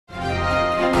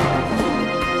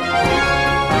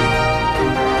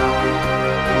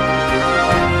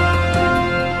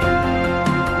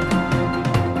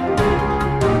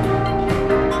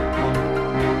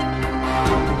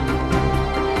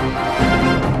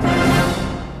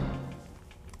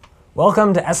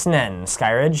Welcome to SNN,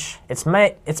 Skyridge. It's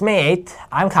May 8th.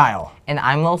 I'm Kyle. And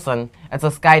I'm Wilson. It's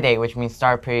a Sky Day, which means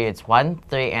star periods 1,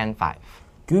 3, and 5.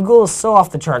 Google is so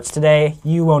off the charts today,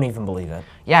 you won't even believe it.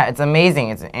 Yeah, it's amazing.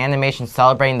 It's an animation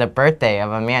celebrating the birthday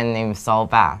of a man named Saul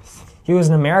Bass. He was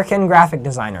an American graphic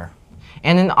designer.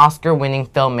 And an Oscar-winning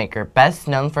filmmaker, best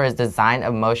known for his design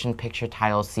of motion picture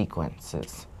title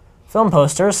sequences. Film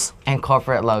posters. And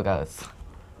corporate logos.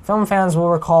 Film fans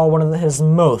will recall one of his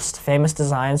most famous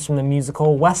designs from the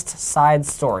musical West Side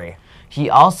Story. He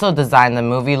also designed the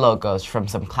movie logos from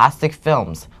some classic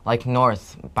films, like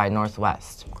North by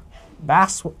Northwest.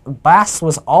 Bass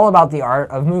was all about the art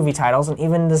of movie titles and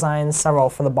even designed several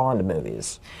for the Bond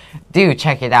movies. Do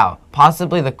check it out.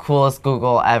 Possibly the coolest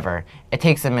Google ever. It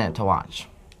takes a minute to watch.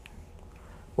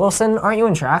 Wilson, aren't you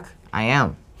in track? I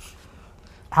am.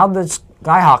 How'd the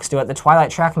Skyhawks do at the Twilight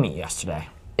track meet yesterday?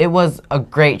 It was a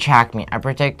great track meet. I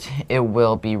predict it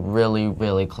will be really,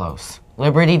 really close.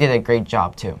 Liberty did a great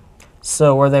job too.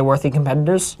 So were they worthy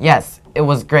competitors? Yes, it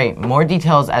was great. More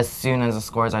details as soon as the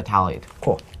scores are tallied.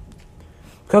 Cool.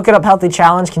 Cook It Up Healthy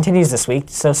Challenge continues this week,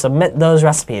 so submit those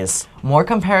recipes. More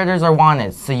competitors are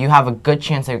wanted, so you have a good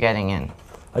chance of getting in.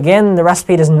 Again, the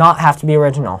recipe does not have to be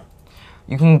original.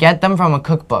 You can get them from a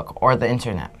cookbook or the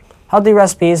internet. Healthy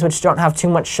recipes which don't have too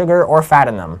much sugar or fat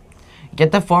in them.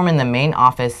 Get the form in the main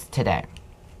office today.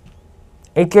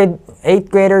 8th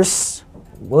graders,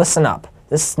 listen up.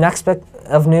 This next bit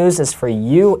of news is for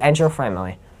you and your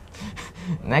family.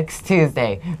 Next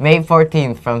Tuesday, May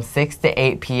 14th from 6 to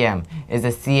 8 p.m. is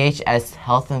the CHS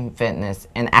Health and Fitness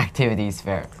and Activities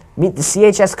Fair. Meet the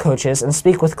CHS coaches and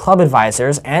speak with club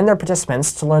advisors and their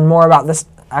participants to learn more about this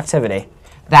activity.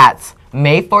 That's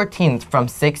May 14th from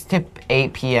 6 to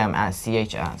 8 p.m. at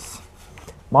CHS.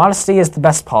 Modesty is the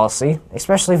best policy,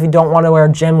 especially if you don't want to wear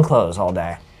gym clothes all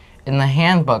day. In the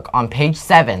handbook on page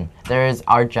 7, there is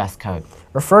our dress code.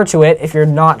 Refer to it if you're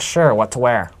not sure what to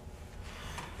wear.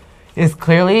 It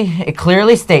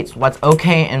clearly states what's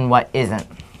okay and what isn't.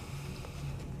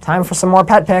 Time for some more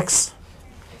pet pics.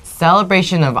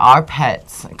 Celebration of our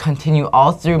pets continue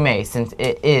all through May since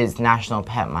it is National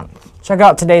Pet Month. Check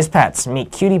out today's pets.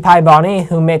 Meet Cutie Pie Bonnie,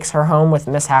 who makes her home with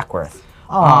Miss Hackworth.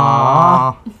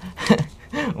 Aww.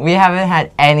 We haven't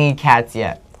had any cats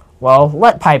yet. Well,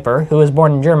 let Piper, who was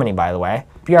born in Germany, by the way,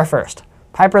 be our first.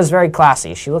 Piper is very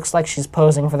classy. She looks like she's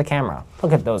posing for the camera.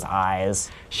 Look at those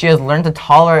eyes. She has learned to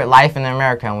tolerate life in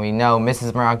America, and we know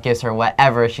Mrs. Murdoch gives her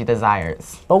whatever she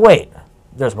desires. But wait,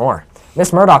 there's more.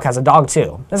 Miss Murdoch has a dog,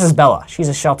 too. This is Bella. She's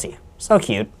a Sheltie. So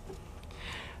cute.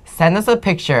 Send us a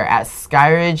picture at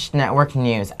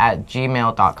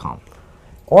skyridgenetworknews@gmail.com.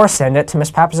 Or send it to Miss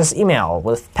Pappas' email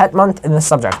with Pet Month in the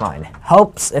subject line.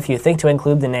 Helps if you think to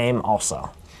include the name also.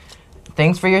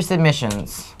 Thanks for your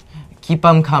submissions. Keep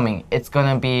them coming. It's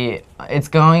going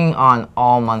on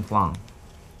all month long.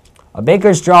 A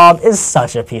baker's job is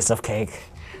such a piece of cake.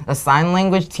 The sign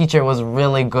language teacher was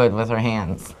really good with her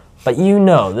hands. But you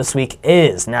know this week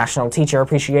is National Teacher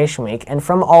Appreciation Week, and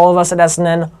from all of us at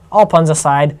SNN, all puns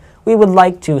aside, we would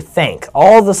like to thank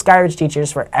all the Skyridge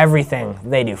teachers for everything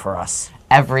they do for us.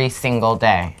 Every single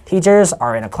day. Teachers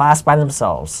are in a class by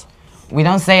themselves. We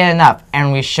don't say it enough,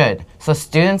 and we should. So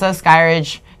students of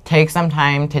Skyridge, take some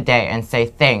time today and say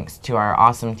thanks to our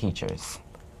awesome teachers.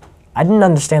 I didn't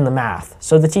understand the math,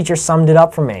 so the teacher summed it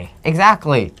up for me.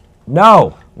 Exactly.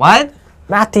 No. What?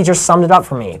 Math teacher summed it up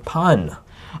for me. Pun.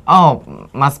 Oh,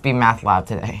 must be math lab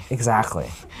today.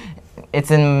 Exactly.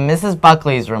 It's in Mrs.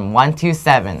 Buckley's room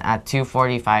 127 at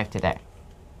 2:45 today.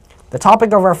 The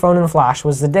topic of our phone and flash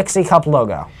was the Dixie Cup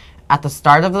logo. At the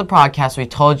start of the podcast, we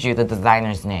told you the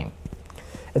designer's name.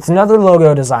 It's another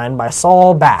logo designed by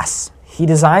Saul Bass. He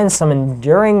designed some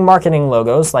enduring marketing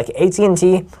logos like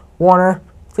AT&T, Warner,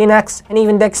 Kleenex, and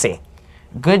even Dixie.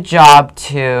 Good job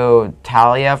to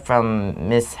Talia from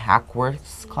Miss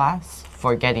Hackworth's class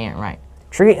for getting it right.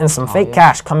 Treat and some fake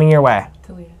cash coming your way.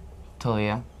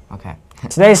 Talia? Okay.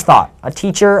 Today's thought, a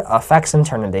teacher affects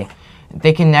eternity.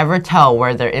 They can never tell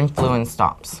where their influence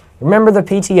stops. Remember the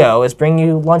PTO is bringing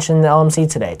you lunch in the LMC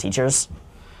today, teachers.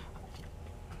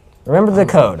 Remember the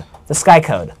code, the Sky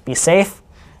Code. Be safe.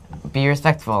 Be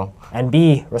respectful. And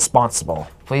be responsible.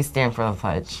 Please stand for the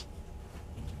pledge.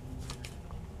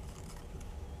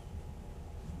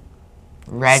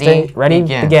 Ready, Ready,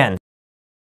 begin.